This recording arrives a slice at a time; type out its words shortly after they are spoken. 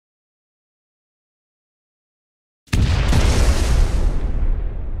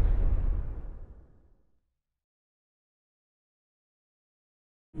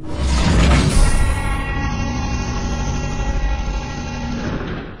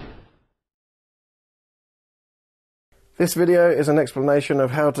This video is an explanation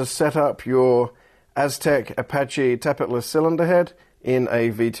of how to set up your Aztech APACHE tappetless cylinder head in a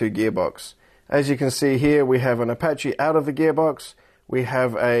V2 gearbox. As you can see here, we have an APACHE out of the gearbox. We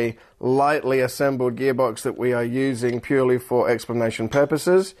have a lightly assembled gearbox that we are using purely for explanation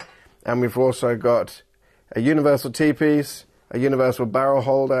purposes. And we've also got a universal T-piece, a universal barrel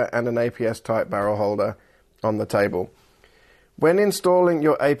holder, and an APS type barrel holder on the table. When installing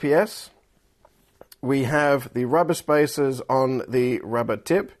your APS, we have the rubber spacers on the rubber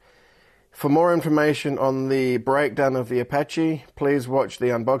tip. For more information on the breakdown of the APACHE, please watch the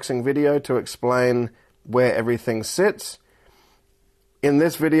unboxing video to explain where everything sits. In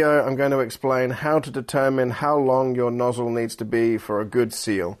this video, I'm going to explain how to determine how long your nozzle needs to be for a good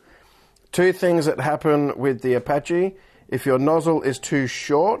seal. Two things that happen with the APACHE. If your nozzle is too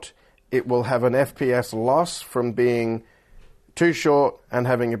short, it will have an FPS loss from being too short and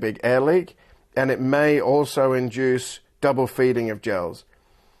having a big air leak. And it may also induce double feeding of gels.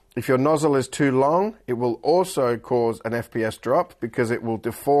 If your nozzle is too long, it will also cause an FPS drop because it will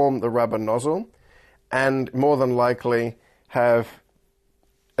deform the rubber nozzle and more than likely have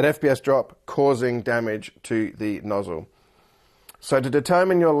an FPS drop causing damage to the nozzle. So to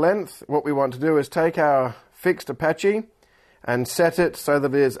determine your length, what we want to do is take our fixed APACHE and set it so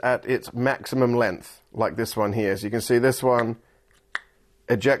that it is at its maximum length, like this one here. As you can see, this one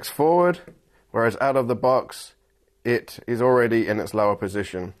ejects forward, whereas out of the box, it is already in its lower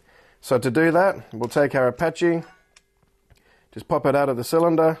position. So to do that, we'll take our APACHE, just pop it out of the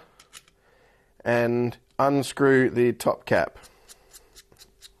cylinder, and unscrew the top cap.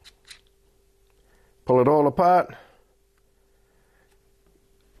 Pull it all apart,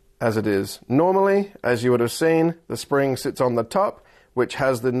 as it is. Normally, as you would have seen, the spring sits on the top, which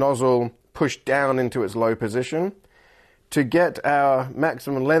has the nozzle pushed down into its low position. To get our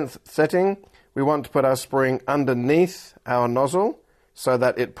maximum length setting, we want to put our spring underneath our nozzle so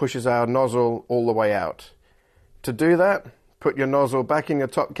that it pushes our nozzle all the way out. To do that, put your nozzle back in your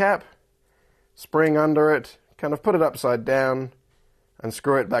top cap, spring under it, kind of put it upside down and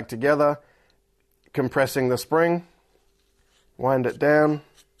screw it back together, compressing the spring, wind it down,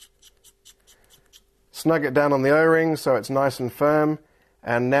 snug it down on the O-ring so it's nice and firm,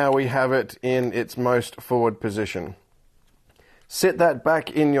 and now we have it in its most forward position. Sit that back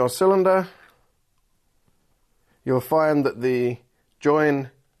in your cylinder. You'll find that the join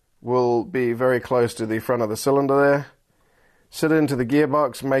will be very close to the front of the cylinder there. Sit it into the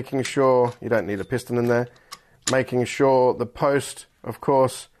gearbox, making sure, you don't need a piston in there, making sure the post, of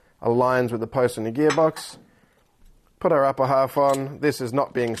course, aligns with the post in the gearbox. Put our upper half on. This is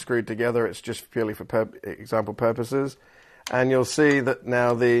not being screwed together, it's just purely for example purposes. And you'll see that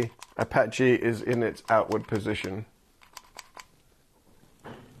now the APACHE is in its outward position.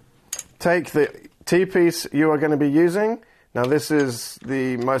 Take the T-piece you are going to be using. Now this is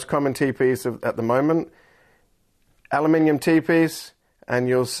the most common T-piece at the moment. Aluminium T-piece, and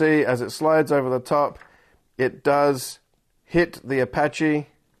you'll see as it slides over the top, it does hit the APACHE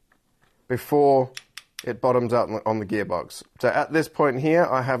before it bottoms out on the gearbox. So at this point here,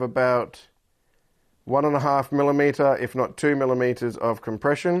 I have about 1.5 millimeter, if not 2 millimeters of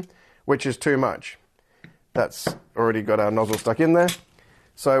compression, which is too much. That's already got our nozzle stuck in there.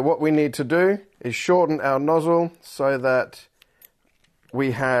 So what we need to do is shorten our nozzle so that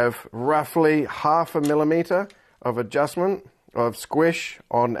we have roughly 0.5 millimeter of adjustment, of squish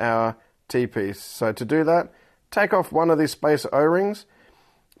on our T-piece. So to do that, take off one of these spacer O-rings,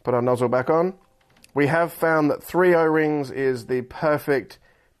 put our nozzle back on. We have found that 3 O-rings is the perfect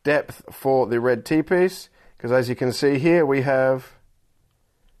depth for the red T-piece, because as you can see here, we have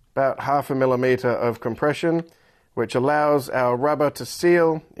about 0.5 millimeter of compression, which allows our rubber to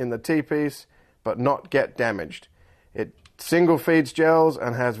seal in the T-piece but not get damaged. It single feeds gels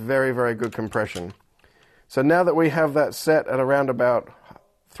and has very, very good compression. So now that we have that set at around about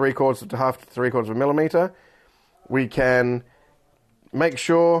 3/4 to 1/2 to 3/4 of a millimeter, we can make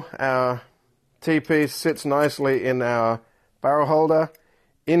sure our T-piece sits nicely in our barrel holder,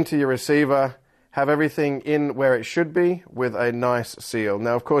 into your receiver, have everything in where it should be with a nice seal.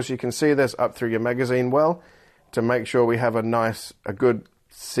 Now, of course, you can see this up through your magazine well to make sure we have a good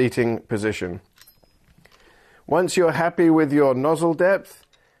seating position. Once you're happy with your nozzle depth,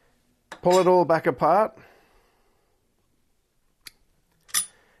 pull it all back apart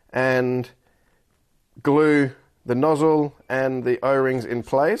and glue the nozzle and the O-rings in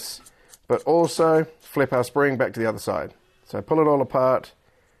place, but also flip our spring back to the other side. So pull it all apart,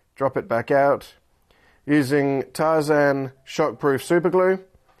 drop it back out. Using Tarzan shockproof superglue,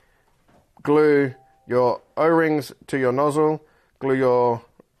 glue your O-rings to your nozzle, glue your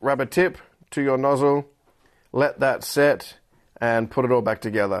rubber tip to your nozzle, let that set, and put it all back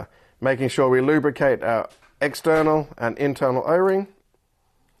together. Making sure we lubricate our external and internal O-ring.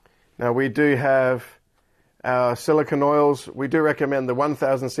 Now we do have our silicone oils. We do recommend the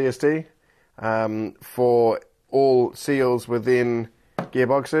 1000 CST for all seals within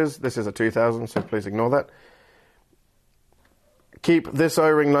gearboxes. This is a 2000, so please ignore that. Keep this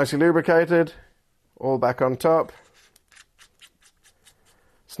O-ring nicely lubricated, all back on top.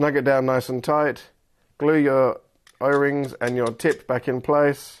 Snug it down nice and tight. Glue your O-rings and your tip back in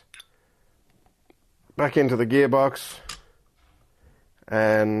place. Back into the gearbox.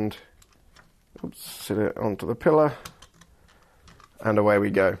 And sit it onto the pillar. And away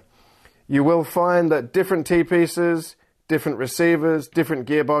we go. You will find that different T-pieces, different receivers, different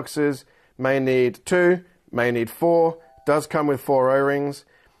gearboxes may need 2, may need 4. Does come with 4 O-rings.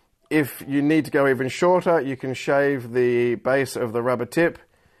 If you need to go even shorter, you can shave the base of the rubber tip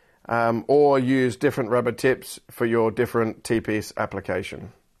or use different rubber tips for your different T-piece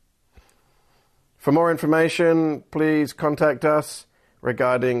application. For more information, please contact us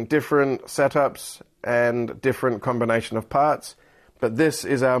regarding different setups and different combination of parts, but this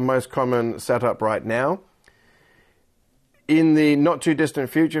is our most common setup right now. In the not too distant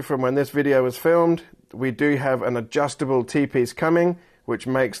future from when this video was filmed, we do have an adjustable T-piece coming, which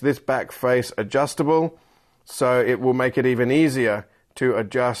makes this back face adjustable, so it will make it even easier to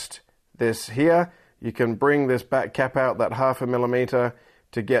adjust this here. You can bring this back cap out that 0.5 millimeter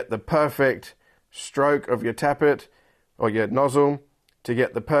to get the perfect stroke of your tappet or your nozzle, to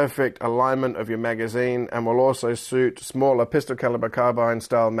get the perfect alignment of your magazine, and will also suit smaller pistol caliber carbine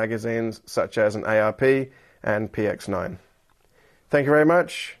style magazines such as an ARP and PX9. Thank you very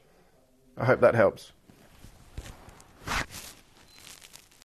much. I hope that helps.